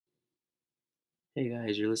Hey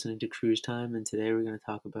guys, you're listening to Cruise Time, and today we're going to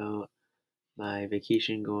talk about my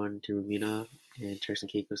vacation going to Bermuda and Turks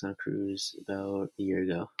and Caicos on a cruise about a year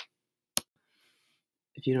ago.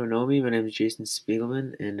 If you don't know me, my name is Jason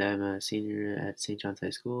Spiegelman, and I'm a senior at St. John's High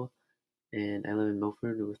School, and I live in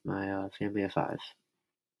Milford with my family of five.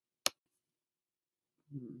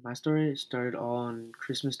 My story started all on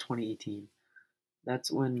Christmas 2018.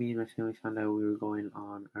 That's when me and my family found out we were going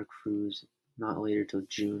on our cruise not later till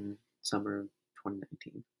June, summer of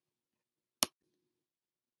 2019.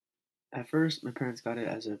 At first, my parents got it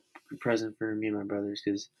as a present for me and my brothers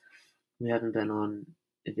because we haven't been on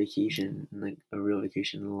a vacation, like a real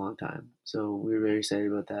vacation, in a long time. So we were very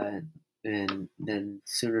excited about that. And then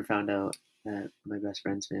sooner found out that my best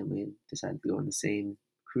friend's family decided to go on the same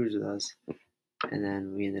cruise with us. And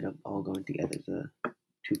then we ended up all going together, the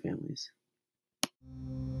two families.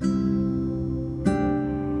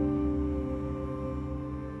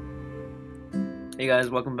 Hey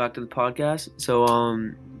guys, welcome back to the podcast. So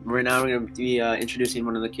right now we're gonna be introducing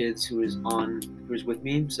one of the kids who was with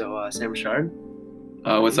me. So Sam Richard.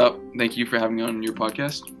 What's up? Thank you for having me on your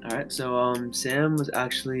podcast. All right. So Sam was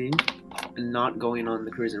actually not going on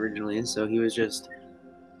the cruise originally, so he was just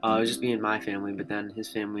it was just me and my family. But then his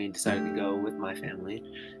family decided to go with my family.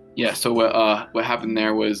 Yeah. So what happened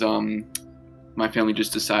there was my family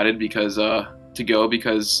just decided to go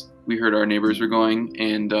because we heard our neighbors were going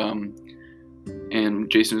and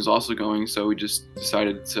Jason was also going, so we just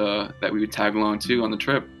decided that we would tag along too on the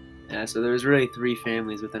trip. Yeah. So there was really three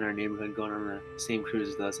families within our neighborhood going on the same cruise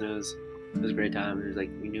with us, and it was a great time. It was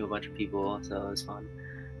like we knew a bunch of people, so it was fun.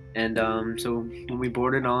 And so when we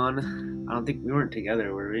boarded on, I don't think we weren't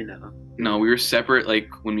together, were we? No, we were separate. Like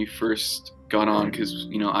when we first got on, because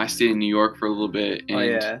I stayed in New York for a little bit, and Oh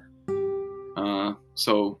yeah.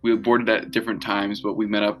 So we boarded at different times, but we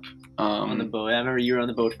met up on the boat. I remember you were on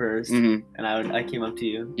the boat 1st, and I came up to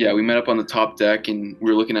you. Yeah, we met up on the top deck, and we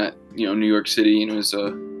were looking at New York City, and it was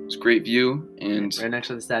a great view, and right next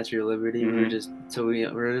to the Statue of Liberty. We were just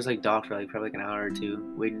like docked for probably an hour or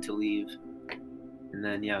two, waiting to leave, and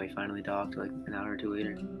then we finally docked like an hour or two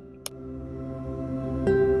later.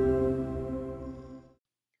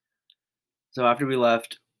 So after we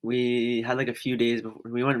left, we had like a few days before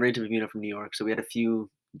we went right to Bermuda from New York, so we had a few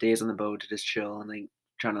days on the boat to just chill and like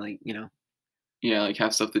trying to like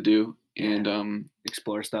have stuff to do and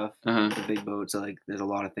explore stuff. Uh-huh. The big boat, so like there's a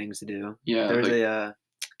lot of things to do. Yeah, there was a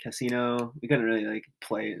casino. We couldn't really like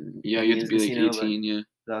play. Yeah, you had to be casino, like 18. Yeah,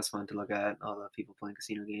 that was fun to look at all the people playing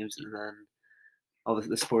casino games, and then all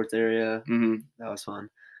the sports area. That was fun.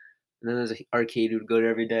 And then there's an arcade we'd go to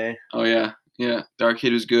every day. Oh yeah, yeah. The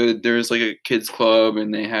arcade was good. There was like a kids club,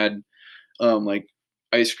 and they had like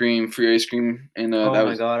free ice cream, and oh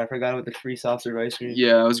my god, I forgot about the free soft serve ice cream.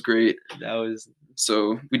 Yeah, it was great. That was.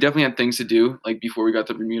 So we definitely had things to do like before we got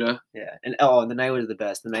to Bermuda. Yeah, and the night was the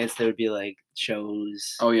best. The nights there would be like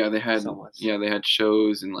shows. Oh yeah, they had they had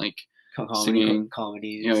shows and like singing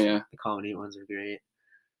comedies. Oh yeah, the comedy ones were great.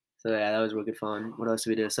 So yeah, that was real good fun. What else did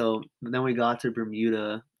we do? So then we got to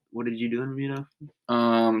Bermuda. What did you do in Bermuda?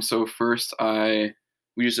 So first we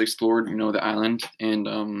just explored the island, and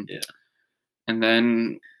and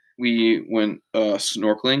then we went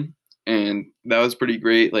snorkeling. And that was pretty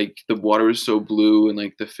great. Like the water was so blue, and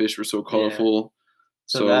like the fish were so colorful.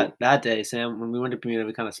 Yeah. So that day, Sam, when we went to Bermuda,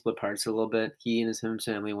 we kind of split parts a little bit. He and his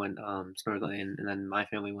family went snorkeling, and then my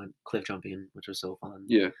family went cliff jumping, which was so fun.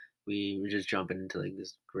 Yeah, we were just jumping into like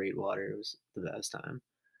this great water. It was the best time.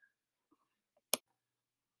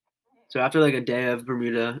 So after like a day of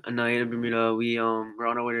Bermuda, a night of Bermuda, we were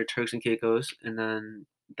on our way to Turks and Caicos, and then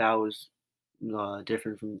that was a lot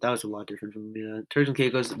different from Bermuda. Turks and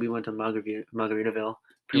Caicos, we went to Margaritaville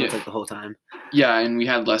pretty much like the whole time. Yeah, and we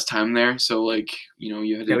had less time there, so like you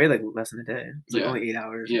had to. Yeah, we had like less than a day. It's like only 8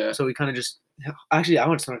 hours. Yeah. So we kind of just actually I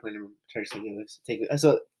went snorkeling in Turks and Caicos.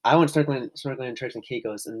 So I went snorkeling in Turks and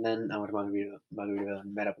Caicos, and then I went to Margaritaville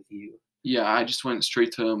and met up with you. Yeah, I just went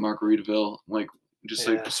straight to Margaritaville, like just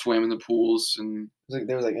like swam in the pools, and it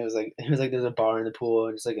was like there's a bar in the pool,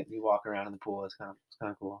 and just like you walk around in the pool. It's kind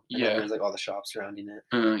of cool. And then there's like all the shops surrounding it.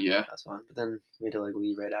 Yeah, that's fun. But then we had to like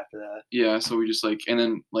leave right after that. Yeah, so we just and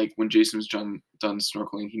then like when Jason was done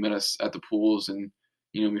snorkeling, he met us at the pools, and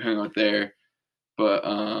we hung out there. But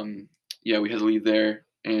yeah, we had to leave there,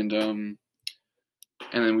 and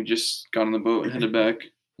then we just got on the boat and headed back.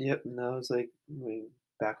 Yep, and that was like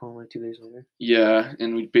back home like 2 days later. Yeah,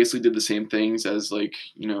 and we basically did the same things as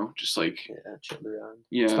just like chilled around.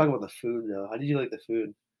 Yeah. Let's talk about the food though. How did you like the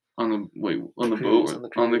food? On the boat?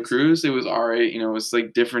 On the cruise, it was alright. It was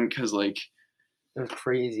like different because like It was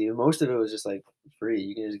crazy. Most of it was just like free.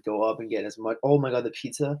 You can just go up and get as much. Oh my god, the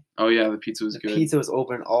pizza! Oh yeah, the pizza was The good. pizza was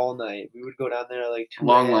open all night. We would go down there at like 2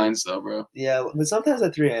 Long a.m. lines though, bro. Yeah, but sometimes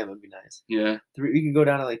at 3 a.m. would be nice. Yeah. We could go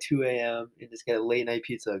down at like 2 a.m. and just get a late night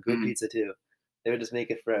pizza, good Mhm. pizza too. They would just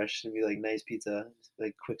make it fresh and be like nice pizza, just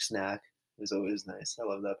like quick snack. It was always nice. I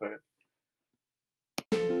love that part.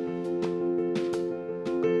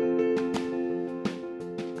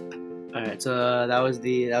 All right, so that was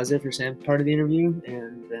it for Sam's part of the interview,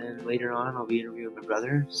 and then later on I'll be interviewing my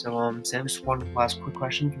brother. So Sam, just one last quick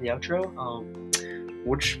question for the outro.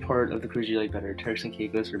 Which part of the cruise do you like better, Turks and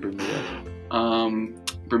Caicos or Bermuda?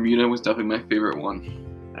 Bermuda was definitely my favorite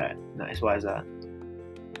one. All right, nice. Why is that?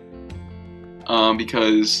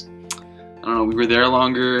 Because I don't know, we were there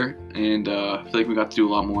longer, and I feel like we got to do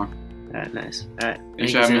a lot more. All right, nice. All right,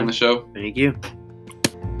 Thanks for having me on the show. Thank you.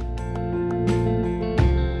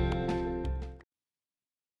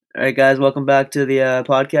 All right, guys, welcome back to the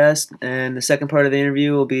podcast. And the second part of the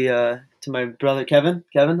interview will be to my brother, Kevin.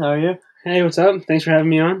 Kevin, how are you? Hey, what's up? Thanks for having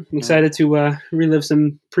me on. I'm excited to relive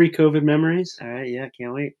some pre-COVID memories. All right, yeah,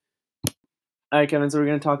 can't wait. All right, Kevin, so we're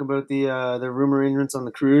going to talk about the room arrangements on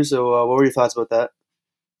the cruise. So what were your thoughts about that?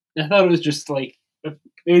 I thought it was just like, it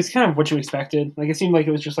was kind of what you expected. Like, it seemed like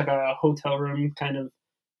it was just like a hotel room kind of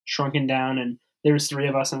shrunken down, and there was 3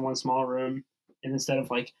 of us in one small room. And instead of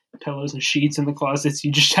like pillows and sheets in the closets,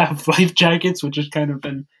 you just have life jackets, which has kind of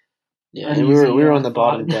been and we were on the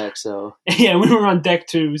bottom deck, so yeah, we were on deck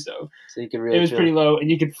too, so you could really it was pretty low, and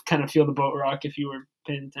you could kind of feel the boat rock if you were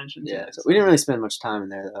paying attention. Yeah, so we didn't really spend much time in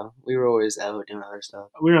there though. We were always out doing other stuff.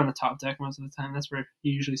 We were on the top deck most of the time. That's where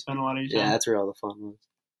you usually spend a lot of your time. Yeah, that's where all the fun was.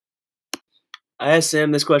 I asked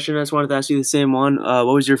Sam this question. I just wanted to ask you the same one. What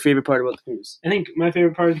was your favorite part about the cruise? I think my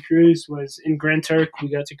favorite part of the cruise was in Grand Turk. We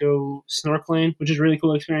got to go snorkeling, which is a really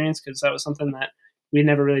cool experience because that was something that we had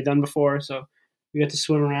never really done before. So we got to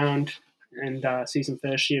swim around and see some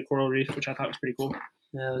fish, see a coral reef, which I thought was pretty cool.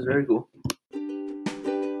 Yeah, it was very cool.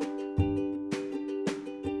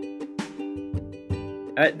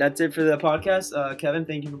 All right, that's it for the podcast. Kevin,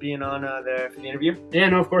 thank you for being on there for the interview. Yeah,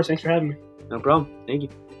 no, of course. Thanks for having me. No problem. Thank you.